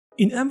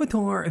In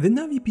Avatar, the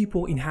Na'vi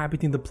people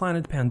inhabiting the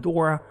planet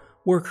Pandora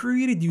were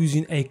created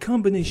using a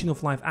combination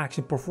of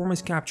live-action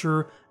performance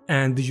capture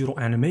and digital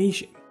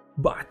animation.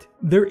 But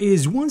there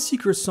is one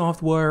secret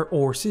software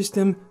or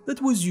system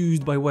that was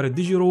used by Weta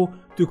Digital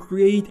to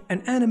create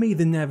and animate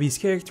the Na'vi's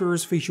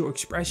characters' facial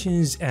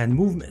expressions and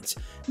movements,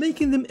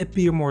 making them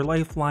appear more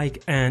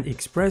lifelike and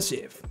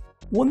expressive.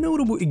 One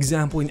notable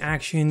example in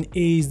action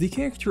is the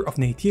character of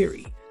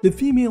Neytiri, the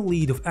female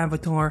lead of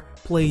Avatar,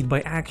 played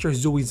by actress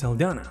Zoe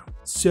Saldana.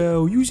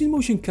 So, using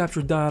motion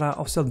capture data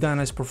of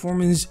Saldana's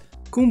performance,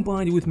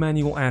 combined with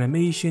manual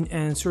animation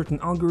and certain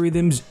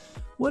algorithms,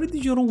 Weta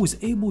Digital was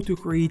able to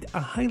create a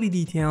highly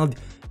detailed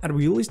and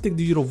realistic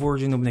digital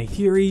version of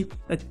Neytiri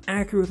that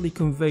accurately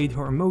conveyed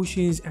her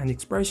emotions and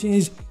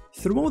expressions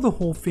throughout the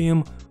whole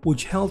film,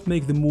 which helped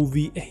make the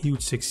movie a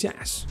huge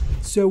success.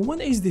 So what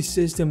is this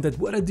system that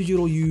Weta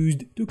Digital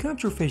used to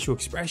capture facial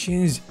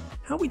expressions,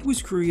 how it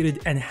was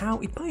created, and how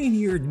it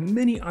pioneered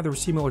many other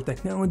similar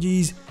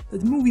technologies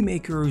that movie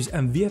makers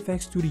and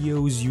VFX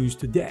studios use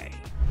today?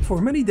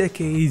 For many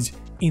decades,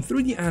 in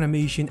 3D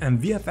animation and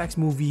VFX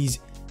movies,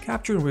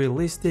 capturing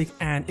realistic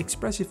and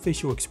expressive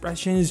facial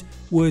expressions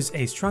was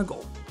a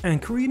struggle,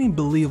 and creating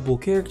believable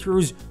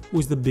characters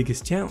was the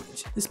biggest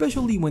challenge,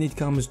 especially when it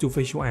comes to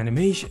facial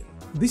animation.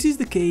 This is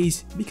the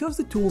case because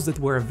the tools that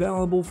were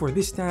available for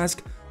this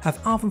task have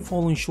often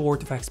fallen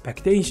short of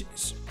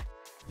expectations.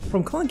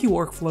 From clunky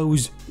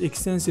workflows to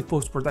extensive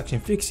post-production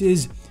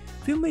fixes,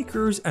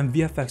 filmmakers and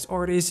VFX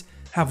artists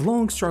have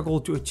long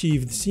struggled to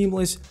achieve the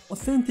seamless,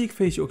 authentic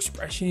facial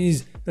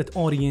expressions that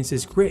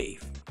audiences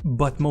crave.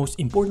 But most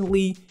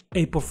importantly,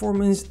 a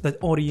performance that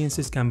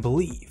audiences can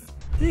believe.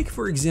 Take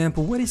for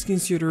example what is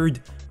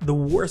considered the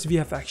worst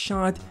VFX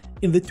shot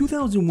in the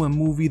 2001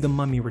 movie The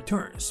Mummy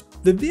Returns.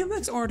 The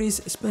VFX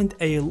artists spent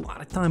a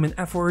lot of time and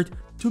effort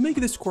to make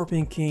the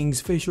Scorpion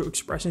King's facial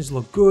expressions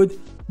look good,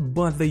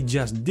 but they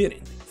just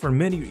didn't, for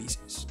many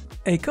reasons.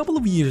 A couple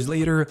of years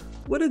later,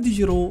 Weta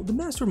Digital, the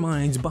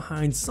masterminds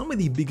behind some of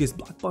the biggest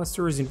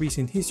blockbusters in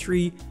recent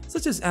history,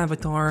 such as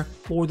Avatar,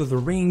 Lord of the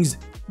Rings,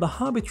 The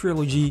Hobbit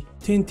trilogy,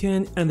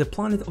 Tintin, and the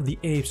Planet of the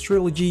Apes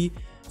trilogy,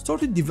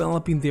 started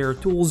developing their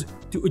tools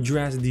to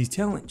address these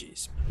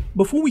challenges.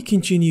 Before we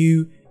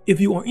continue,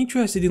 if you are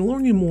interested in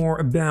learning more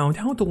about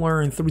how to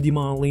learn 3D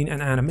modeling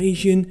and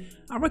animation,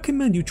 I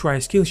recommend you try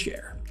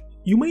Skillshare.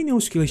 You may know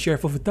Skillshare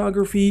for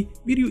photography,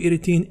 video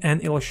editing,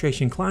 and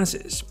illustration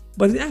classes,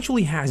 but it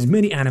actually has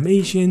many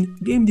animation,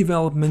 game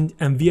development,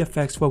 and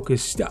VFX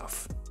focused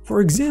stuff.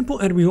 For example,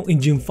 Unreal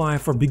Engine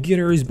 5 for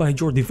Beginners by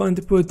Jordi Van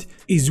de Put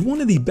is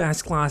one of the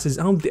best classes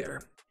out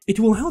there. It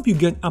will help you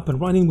get up and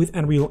running with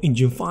Unreal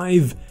Engine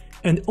 5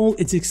 and all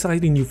its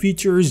exciting new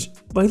features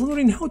by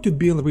learning how to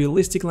build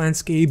realistic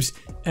landscapes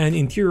and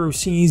interior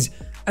scenes,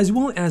 as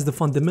well as the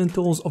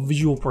fundamentals of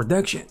visual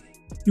production.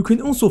 You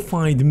can also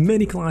find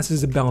many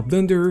classes about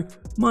Blender,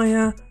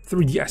 Maya,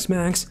 3ds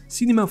Max,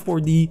 Cinema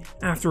 4D,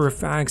 After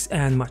Effects,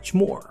 and much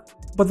more.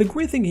 But the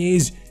great thing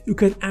is, you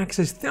can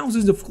access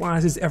thousands of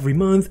classes every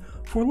month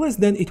for less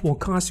than it will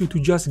cost you to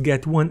just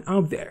get one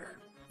out there.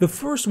 The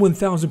first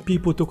 1,000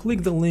 people to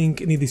click the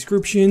link in the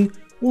description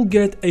will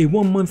get a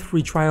 1-month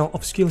free trial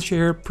of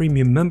Skillshare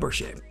Premium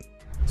membership.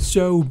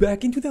 So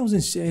back in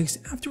 2006,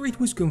 after it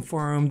was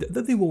confirmed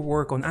that they will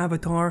work on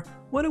Avatar,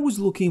 Weta was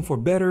looking for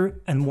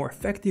better and more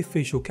effective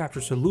facial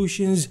capture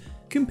solutions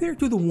compared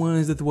to the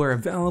ones that were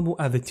available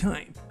at the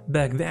time.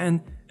 Back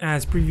then,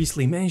 as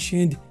previously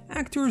mentioned,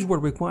 actors were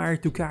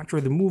required to capture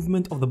the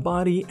movement of the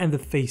body and the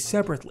face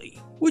separately,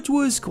 which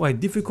was quite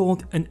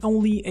difficult and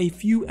only a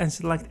few and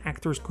select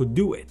actors could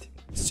do it.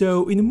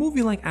 So in a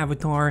movie like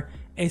Avatar,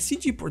 a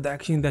CG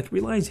production that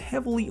relies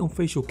heavily on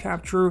facial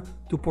capture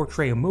to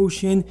portray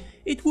emotion,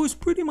 it was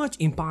pretty much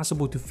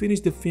impossible to finish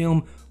the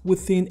film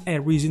within a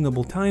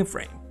reasonable time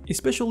frame,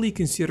 especially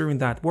considering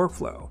that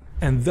workflow,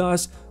 and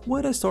thus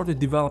Weta started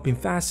developing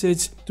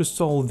Facets to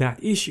solve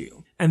that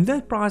issue, and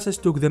that process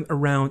took them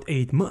around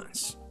 8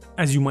 months.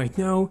 As you might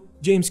know,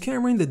 James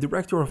Cameron, the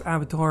director of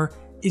Avatar,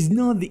 is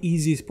not the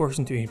easiest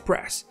person to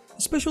impress,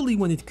 especially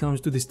when it comes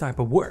to this type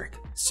of work.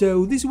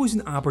 So this was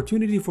an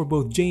opportunity for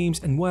both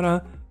James and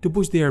Weta to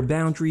push their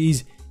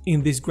boundaries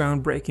in this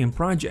groundbreaking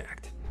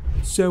project.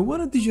 So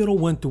Weta Digital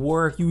went to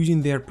work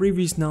using their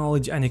previous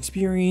knowledge and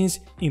experience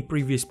in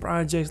previous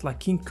projects like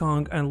King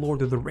Kong and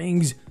Lord of the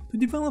Rings to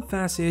develop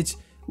Facets,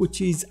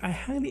 which is a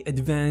highly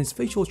advanced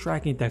facial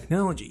tracking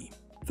technology.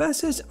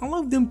 Facets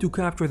allowed them to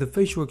capture the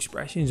facial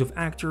expressions of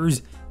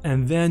actors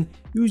and then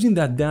using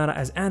that data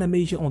as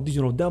animation on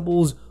digital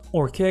doubles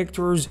or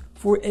characters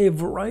for a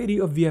variety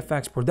of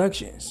VFX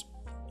productions.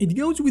 It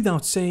goes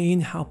without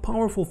saying how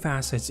powerful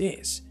Facets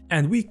is,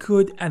 and we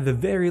could at the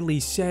very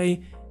least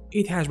say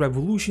it has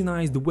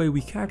revolutionized the way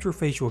we capture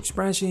facial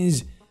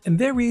expressions, and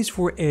there is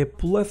for a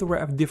plethora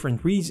of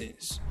different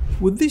reasons.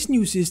 With this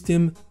new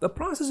system, the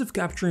process of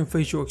capturing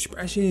facial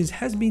expressions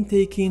has been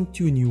taken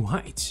to new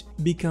heights,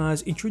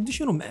 because in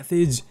traditional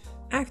methods,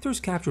 actors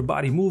capture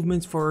body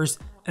movements first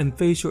and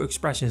facial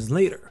expressions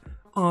later,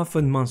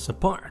 often months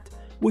apart,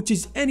 which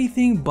is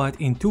anything but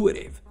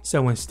intuitive.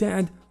 So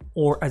instead,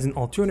 Or as an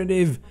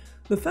alternative,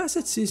 the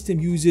Facet system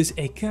uses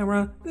a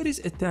camera that is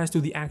attached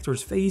to the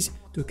actor's face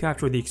to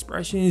capture the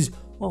expressions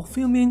while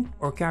filming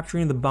or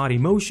capturing the body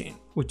motion,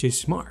 which is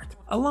smart,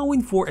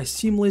 allowing for a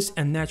seamless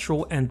and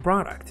natural end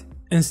product,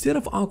 instead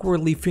of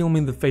awkwardly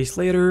filming the face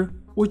later,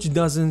 which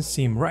doesn't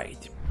seem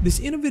right. This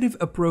innovative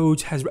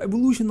approach has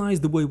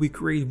revolutionized the way we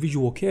create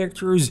visual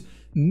characters,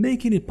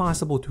 making it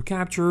possible to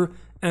capture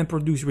and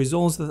produce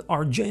results that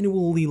are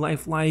genuinely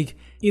lifelike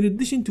in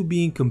addition to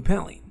being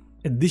compelling.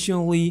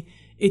 Additionally,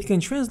 it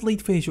can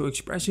translate facial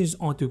expressions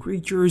onto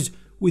creatures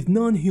with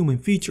non-human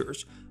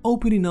features,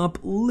 opening up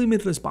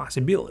limitless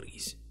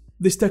possibilities.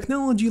 This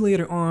technology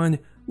later on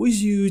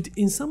was used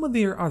in some of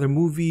their other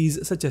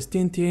movies such as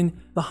Tintin,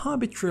 The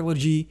Hobbit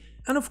trilogy,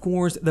 and of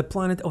course the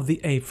Planet of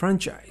the Apes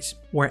franchise,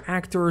 where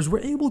actors were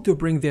able to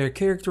bring their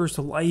characters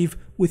to life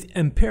with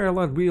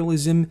unparalleled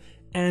realism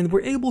and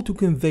were able to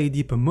convey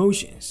deep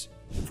emotions.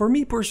 For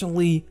me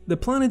personally, The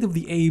Planet of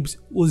the Apes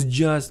was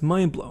just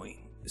mind-blowing.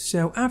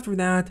 So after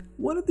that,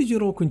 Weta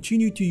Digital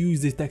continued to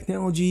use this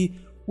technology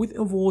with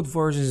evolved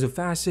versions of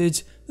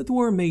Facets that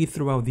were made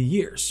throughout the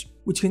years,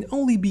 which can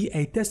only be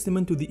a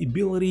testament to the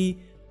ability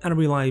and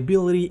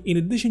reliability in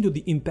addition to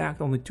the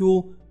impact on the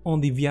tool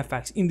on the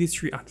VFX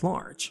industry at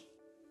large.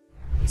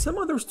 Some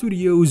other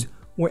studios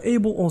were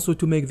able also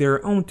to make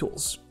their own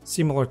tools,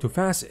 similar to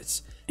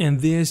Facets, and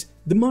this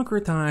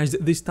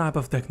democratized this type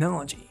of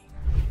technology.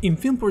 In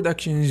film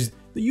productions,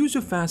 the use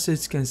of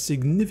Facets can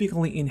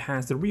significantly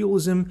enhance the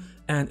realism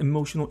and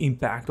emotional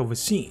impact of a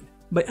scene.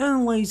 By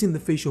analyzing the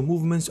facial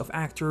movements of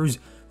actors,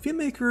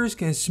 filmmakers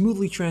can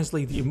smoothly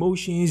translate the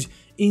emotions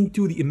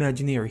into the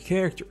imaginary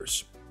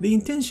characters. The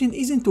intention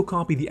isn't to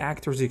copy the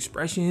actor's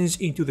expressions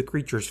into the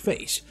creature's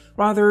face,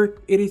 rather,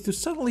 it is to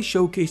subtly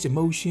showcase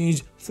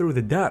emotions through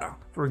the data.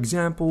 For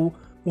example,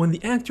 when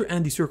the actor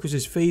Andy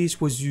Serkis's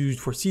face was used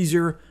for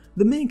Caesar,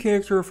 the main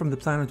character from the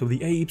Planet of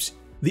the Apes,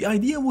 the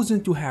idea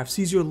wasn't to have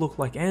Caesar look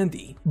like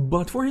Andy,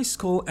 but for his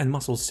skull and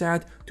muscle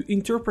set to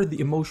interpret the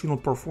emotional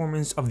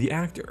performance of the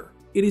actor.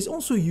 It is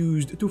also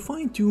used to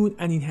fine-tune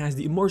and enhance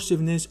the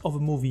immersiveness of a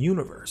movie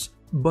universe,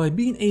 by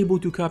being able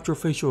to capture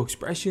facial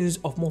expressions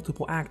of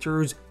multiple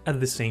actors at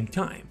the same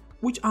time,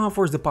 which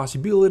offers the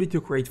possibility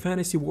to create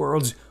fantasy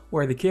worlds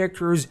where the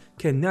characters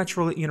can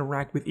naturally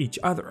interact with each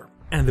other.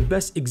 And the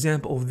best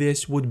example of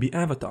this would be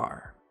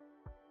Avatar.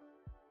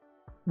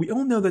 We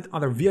all know that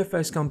other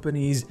VFX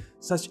companies,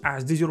 such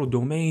as Digital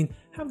Domain,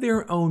 have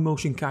their own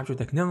motion capture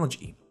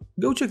technology.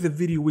 Go check the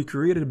video we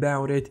created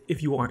about it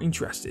if you are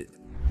interested.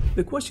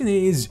 The question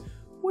is,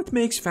 what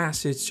makes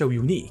Facets so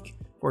unique?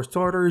 For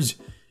starters,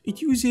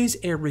 it uses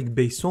a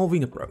rig-based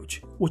solving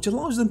approach, which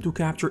allows them to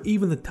capture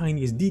even the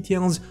tiniest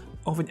details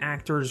of an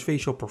actor's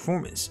facial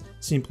performance.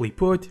 Simply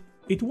put,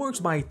 it works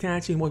by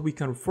attaching what we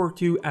can refer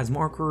to as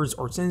markers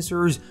or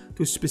sensors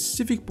to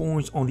specific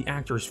points on the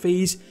actor's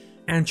face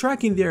and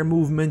tracking their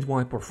movement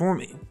while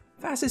performing.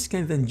 Facets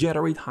can then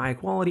generate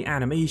high-quality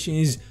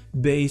animations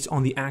based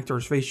on the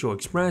actor's facial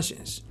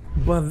expressions.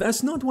 But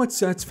that's not what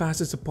sets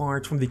Facets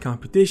apart from the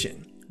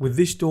competition. With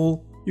this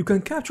tool, you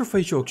can capture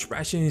facial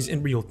expressions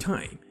in real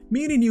time,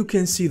 meaning you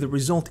can see the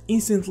result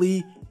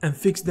instantly and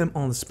fix them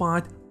on the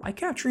spot by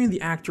capturing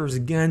the actors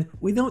again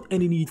without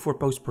any need for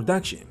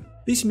post-production.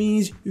 This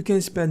means you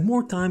can spend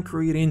more time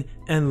creating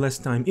and less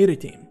time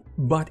editing.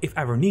 But if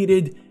ever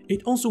needed,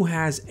 it also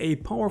has a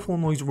powerful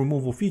noise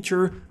removal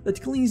feature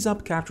that cleans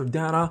up captured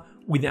data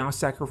without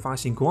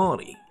sacrificing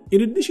quality,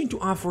 in addition to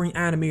offering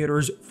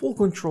animators full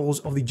controls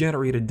of the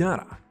generated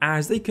data,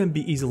 as they can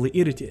be easily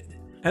edited.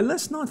 And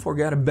let's not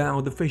forget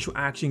about the facial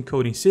action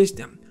coding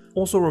system,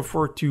 also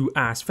referred to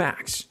as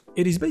FACS.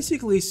 It is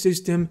basically a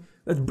system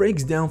that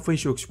breaks down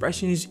facial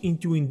expressions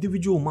into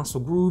individual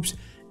muscle groups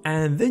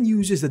and then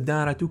uses the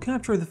data to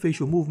capture the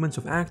facial movements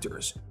of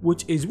actors,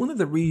 which is one of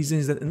the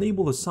reasons that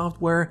enable the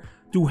software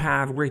to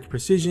have great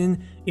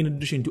precision in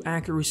addition to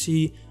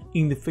accuracy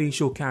in the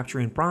facial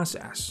capturing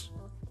process.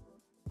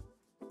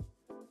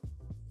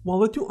 While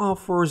the tool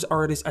offers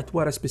artists at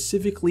Weta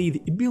specifically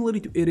the ability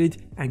to edit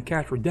and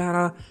capture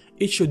data,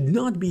 it should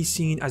not be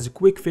seen as a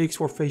quick fix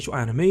for facial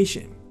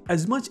animation,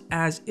 as much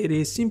as it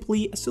is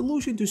simply a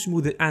solution to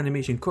smooth the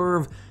animation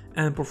curve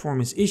and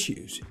performance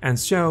issues, and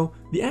so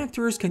the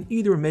actors can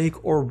either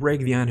make or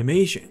break the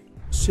animation.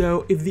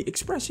 So if the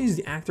expressions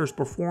the actors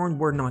performed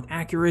were not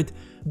accurate,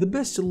 the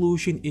best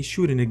solution is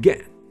shooting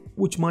again,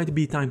 which might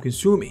be time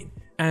consuming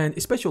and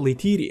especially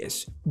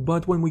tedious,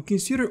 but when we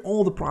consider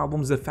all the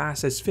problems that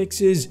Facets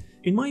fixes,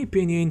 in my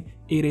opinion,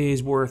 it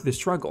is worth the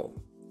struggle.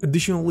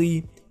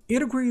 Additionally,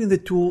 integrating the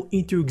tool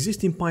into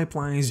existing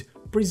pipelines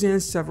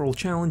presents several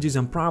challenges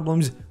and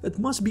problems that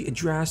must be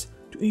addressed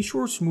to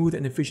ensure smooth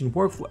and efficient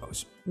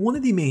workflows. One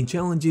of the main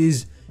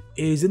challenges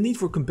is the need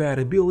for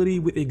compatibility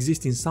with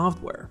existing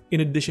software,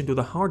 in addition to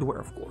the hardware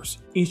of course,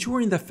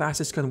 ensuring that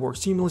Facets can work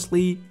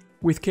seamlessly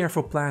with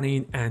careful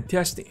planning and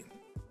testing.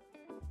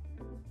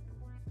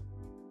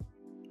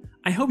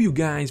 I hope you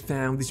guys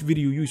found this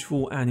video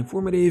useful and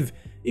informative.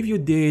 If you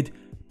did,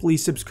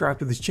 please subscribe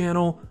to this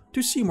channel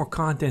to see more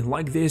content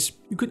like this.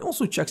 You can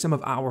also check some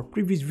of our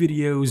previous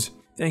videos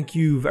Thank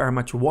you very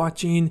much for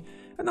watching,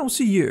 and I'll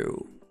see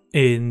you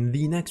in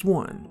the next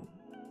one.